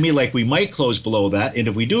looks to me like we might close below that, and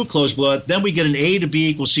if we do close below it, then we get an A to B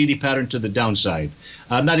equals CD pattern to the downside.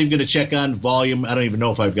 I'm not even going to check on volume. I don't even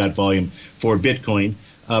know if I've got volume for Bitcoin.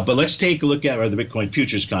 But let's take a look at the Bitcoin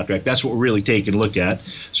futures contract. That's what we're really taking a look at.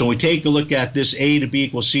 So when we take a look at this A to B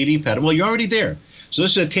equals CD pattern, well, you're already there. So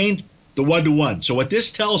this has attained the 1-to-1. So what this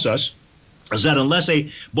tells us is that unless a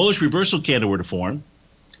bullish reversal candle were to form,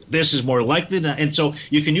 this is more likely than, and so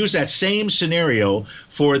you can use that same scenario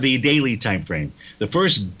for the daily time frame. The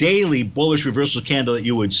first daily bullish reversal candle that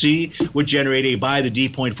you would see would generate a buy the D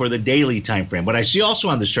point for the daily time frame. What I see also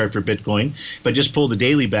on this chart for Bitcoin, if I just pull the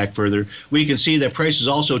daily back further, we can see that price is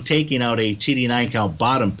also taking out a TD9 count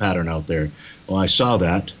bottom pattern out there. Well, I saw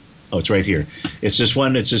that. Oh, it's right here. It's this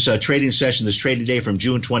one. It's this trading session, this trading day from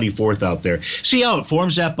June 24th out there. See how it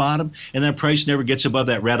forms that bottom, and then price never gets above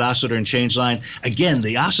that red oscillator and change line? Again,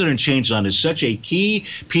 the oscillator and change line is such a key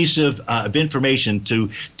piece of information to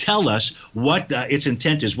tell us what its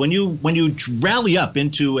intent is. When you rally up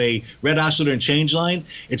into a red oscillator and change line,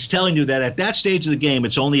 it's telling you that at that stage of the game,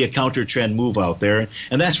 it's only a counter trend move out there,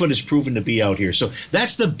 and that's what it's proven to be out here. So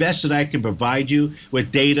that's the best that I can provide you with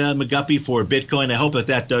data, McGuppy, for Bitcoin. I hope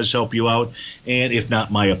that does help help you out. And if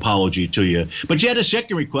not, my apology to you. But you had a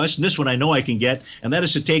second request, and this one I know I can get, and that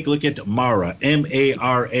is to take a look at MARA.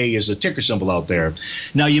 M-A-R-A is the ticker symbol out there.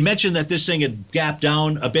 Now, you mentioned that this thing had gapped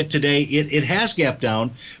down a bit today. It has gapped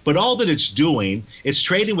down, but all that it's doing, it's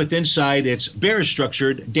trading with inside its bearish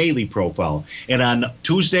structured daily profile. And on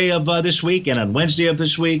Tuesday of this week and on Wednesday of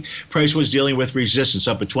this week, price was dealing with resistance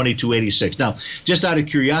up at 22.86. Now, just out of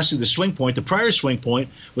curiosity, the swing point, the prior swing point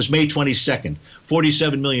was May 22nd.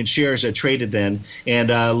 47 million shares that traded then, and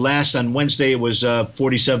last on Wednesday it was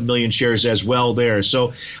 47 million shares as well there.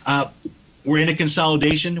 So we're in a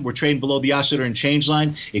consolidation. We're trading below the oscillator and change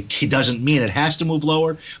line. It doesn't mean it has to move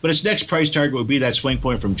lower, but its next price target would be that swing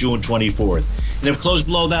point from June 24th. And if it closed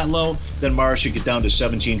below that low, then Mars should get down to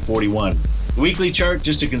 1741. The weekly chart,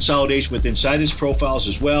 just a consolidation with inside its profiles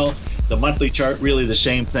as well. The monthly chart, really the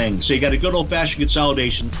same thing. So you got a good old-fashioned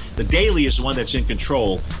consolidation. The daily is the one that's in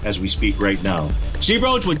control as we speak right now. Steve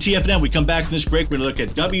Rhodes with TFNN. We come back from this break. We're going to look at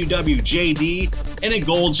WWJD and then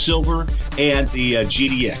gold, silver, and the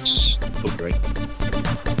GDX. Okay.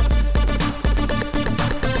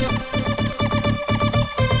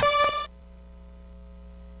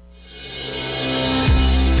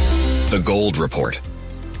 The Gold Report.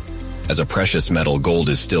 As a precious metal, gold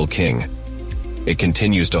is still king. It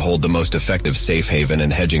continues to hold the most effective safe haven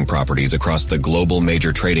and hedging properties across the global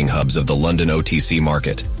major trading hubs of the London OTC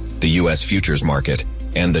market, the U.S. futures market,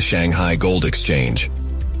 and the Shanghai Gold Exchange.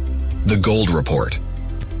 The Gold Report.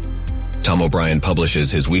 Tom O'Brien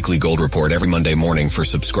publishes his weekly gold report every Monday morning for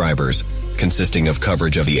subscribers, consisting of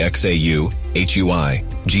coverage of the XAU, HUI,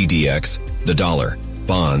 GDX, the dollar,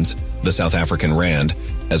 bonds, the South African rand,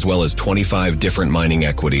 as well as 25 different mining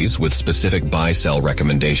equities with specific buy-sell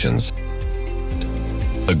recommendations.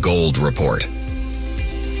 The Gold Report.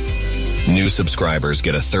 New subscribers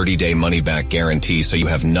get a 30-day money-back guarantee, so you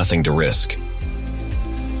have nothing to risk.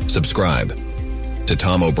 Subscribe to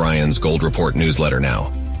Tom O'Brien's Gold Report newsletter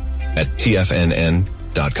now at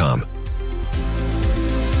TFNN.com.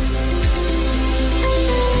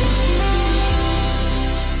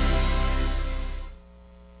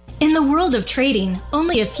 In the world of trading,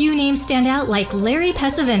 only a few names stand out like Larry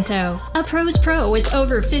Pesavento, a pro's pro with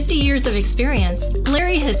over 50 years of experience.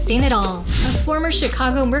 Larry has seen it all. A former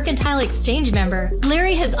Chicago Mercantile Exchange member,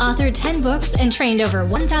 Larry has authored 10 books and trained over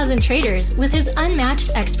 1,000 traders with his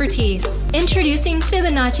unmatched expertise. Introducing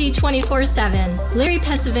Fibonacci 24/7, Larry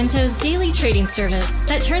Pesavento's daily trading service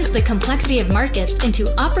that turns the complexity of markets into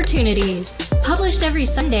opportunities. Published every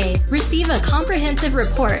Sunday, receive a comprehensive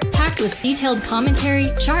report packed with detailed commentary,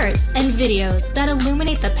 charts, and videos that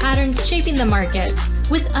illuminate the patterns shaping the markets,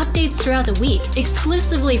 with updates throughout the week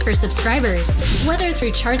exclusively for subscribers. Whether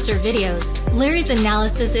through charts or videos, Larry's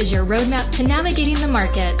analysis is your roadmap to navigating the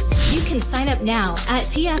markets. You can sign up now at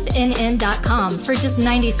TFNN.com for just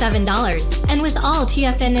 $97. And with all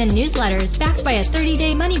TFNN newsletters backed by a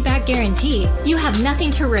 30-day money-back guarantee, you have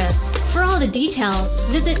nothing to risk. For all the details,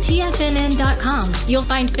 visit TFNN.com. You'll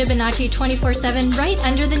find Fibonacci 24/7 right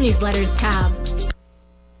under the newsletters tab.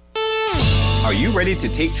 Are you ready to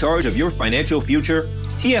take charge of your financial future?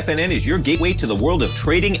 TFNN is your gateway to the world of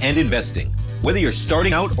trading and investing. Whether you're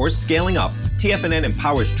starting out or scaling up, TFNN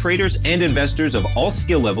empowers traders and investors of all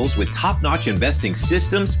skill levels with top-notch investing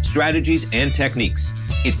systems, strategies, and techniques.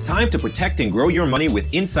 It's time to protect and grow your money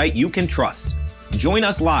with insight you can trust. Join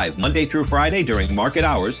us live Monday through Friday during market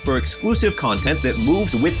hours for exclusive content that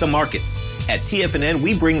moves with the markets. At TFNN,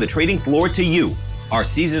 we bring the trading floor to you. Our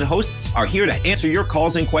seasoned hosts are here to answer your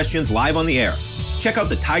calls and questions live on the air. Check out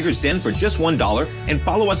the Tiger's Den for just $1 and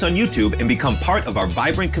follow us on YouTube and become part of our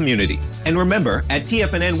vibrant community. And remember, at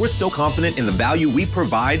TFNN, we're so confident in the value we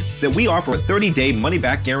provide that we offer a 30-day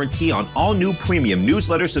money-back guarantee on all new premium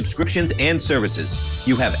newsletter subscriptions and services.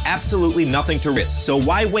 You have absolutely nothing to risk, so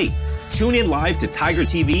why wait? Tune in live to Tiger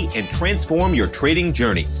TV and transform your trading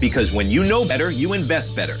journey, because when you know better, you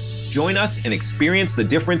invest better. Join us and experience the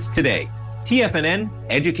difference today. TFNN,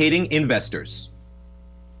 educating investors.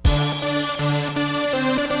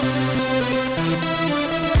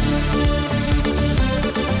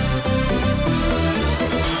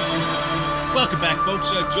 Welcome back, folks.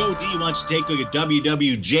 Joe D wants to take a look at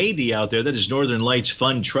WWJD out there. That is Northern Lights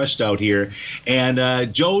Fund Trust out here.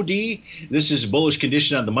 And Joe D, this is bullish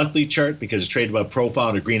condition on the monthly chart because it's traded by profile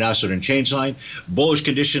on a green oscillator and change line. Bullish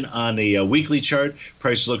condition on the weekly chart.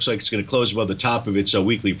 Price looks like it's going to close above the top of its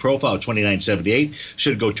weekly profile, 29.78.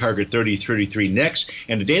 Should go target 30.33 next.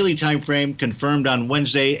 And the daily time frame confirmed on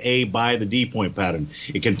Wednesday a buy the D point pattern.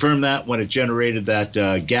 It confirmed that when it generated that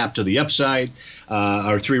gap to the upside.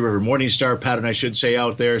 Our Three River Morningstar pattern, I should say,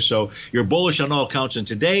 out there. there. So you're bullish on all counts. And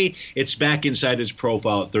today, it's back inside its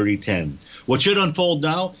profile at 30.10. What should unfold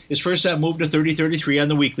now is first that move to 30.33 on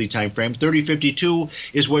the weekly time frame.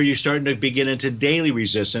 30.52 is where you're starting to begin into daily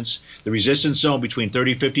resistance, the resistance zone between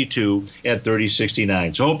 30.52 and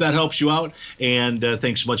 30.69. So I hope that helps you out, and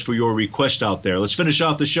thanks so much for your request out there. Let's finish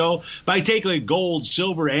off the show by taking gold,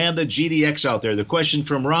 silver, and the GDX out there. The question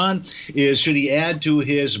from Ron is, should he add to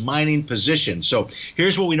his mining position? So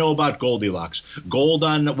here's what we know about Goldilocks. Gold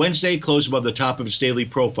on Wednesday closed above the top of its daily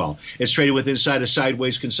profile. It's traded with inside a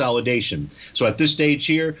sideways consolidation. So at this stage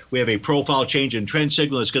here, we have a profile change in trend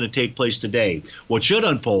signal that's going to take place today. What should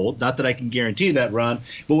unfold, not that I can guarantee that, Ron,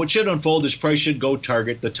 but what should unfold is price should go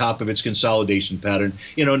target the top of its consolidation pattern,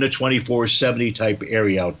 in the 2470 type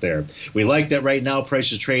area out there. We like that right now.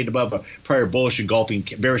 Price is trading above a prior bearish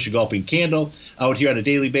engulfing candle out here on a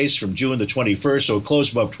daily basis from June the 21st. So it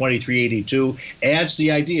closed above 2382. Adds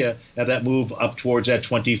the idea of that move up towards that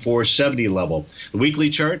 2470 level. The weekly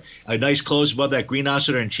chart, a nice close above that green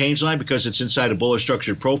oscillator and change line because it's inside a bullish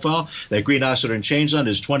structured profile. That green oscillator and change line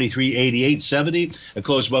is 2388.70. A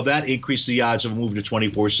close above that increased the odds of a move to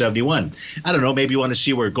 2471. I don't know, maybe you want to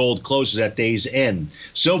see where gold closes at day's end.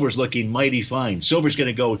 Silver's looking mighty fine. Silver's going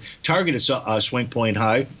to go target its swing point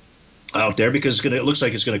high out there because it looks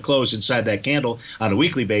like it's going to close inside that candle on a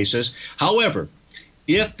weekly basis. However,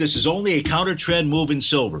 if this is only a counter trend move in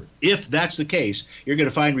silver, if that's the case, you're going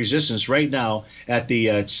to find resistance right now at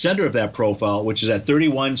the center of that profile, which is at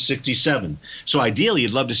 3167. So ideally,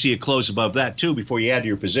 you'd love to see it close above that too before you add to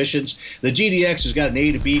your positions. The GDX has got an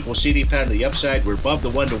A to B equals CD pattern to the upside. We're above the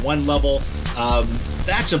 1-to-1 level.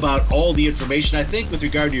 That's about all the information, I think, with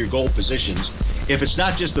regard to your gold positions. If it's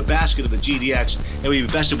not just the basket of the GDX, it would be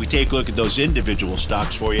best if we take a look at those individual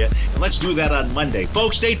stocks for you. And let's do that on Monday.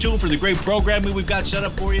 Folks, stay tuned for the great programming we've got set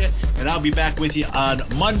up for you. And I'll be back with you on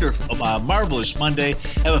Marvelous Monday.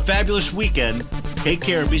 Have a fabulous weekend. Take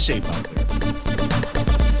care and be safe out there.